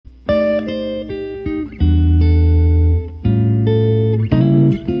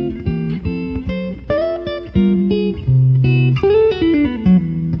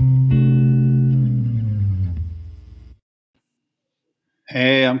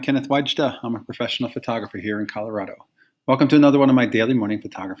Kenneth Wajda. I'm a professional photographer here in Colorado. Welcome to another one of my daily morning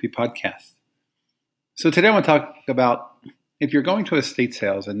photography podcasts. So today I want to talk about if you're going to estate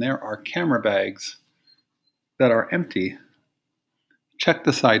sales and there are camera bags that are empty, check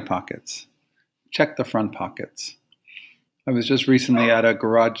the side pockets, check the front pockets. I was just recently at an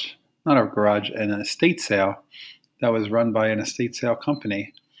estate sale that was run by an estate sale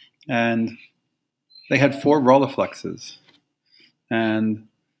company, and they had 4 Rolleiflexes. And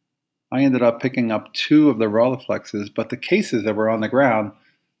I ended up picking up 2 of the Rolleiflexes, but the cases that were on the ground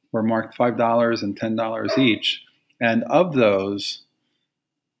were marked $5 and $10 each. And of those,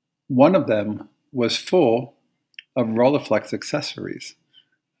 one of them was full of Rolleiflex accessories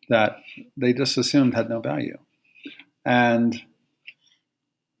that they just assumed had no value. And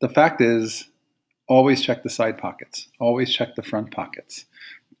the fact is, always check the side pockets. Always check the front pockets.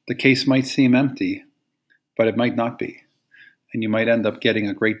 The case might seem empty, but it might not be. And you might end up getting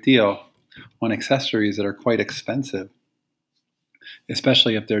a great deal on accessories that are quite expensive,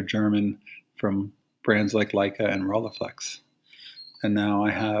 especially if they're German from brands like Leica and Rolleiflex. And now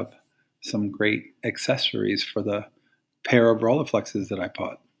I have some great accessories for the pair of Rolleiflexes that I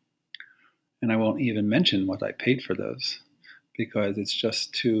bought. And I won't even mention what I paid for those because it's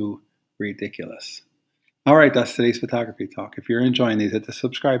just too ridiculous. All right, that's today's photography talk. If you're enjoying these, hit the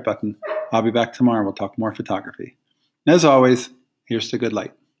subscribe button. I'll be back tomorrow. We'll talk more photography. As always, here's to good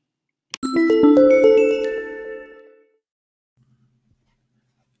light.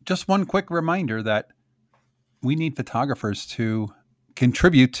 Just one quick reminder that we need photographers to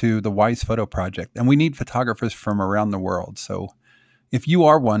contribute to the Wise Photo Project, and we need photographers from around the world. So if you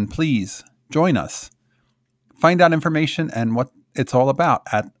are one, please join us. Find out information and what it's all about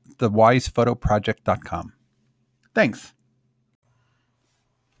at thewisephotoproject.com. Thanks.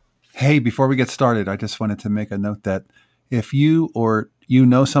 Hey, before we get started, I just wanted to make a note that if you or you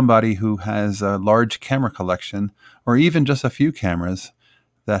know somebody who has a large camera collection or even just a few cameras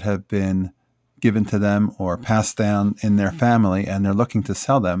that have been given to them or passed down in their family and they're looking to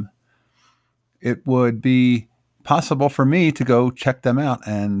sell them, it would be possible for me to go check them out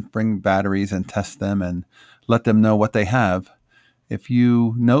and bring batteries and test them and let them know what they have. If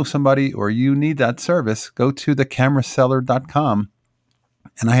you know somebody or you need that service, go to thecameraseller.com.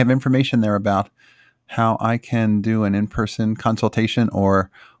 And I have information there about how I can do an in-person consultation or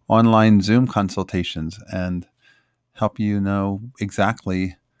online Zoom consultations and help you know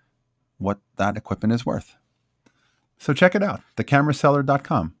exactly what that equipment is worth. So check it out,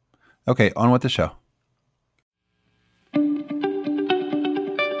 thecameraseller.com. Okay, on with the show.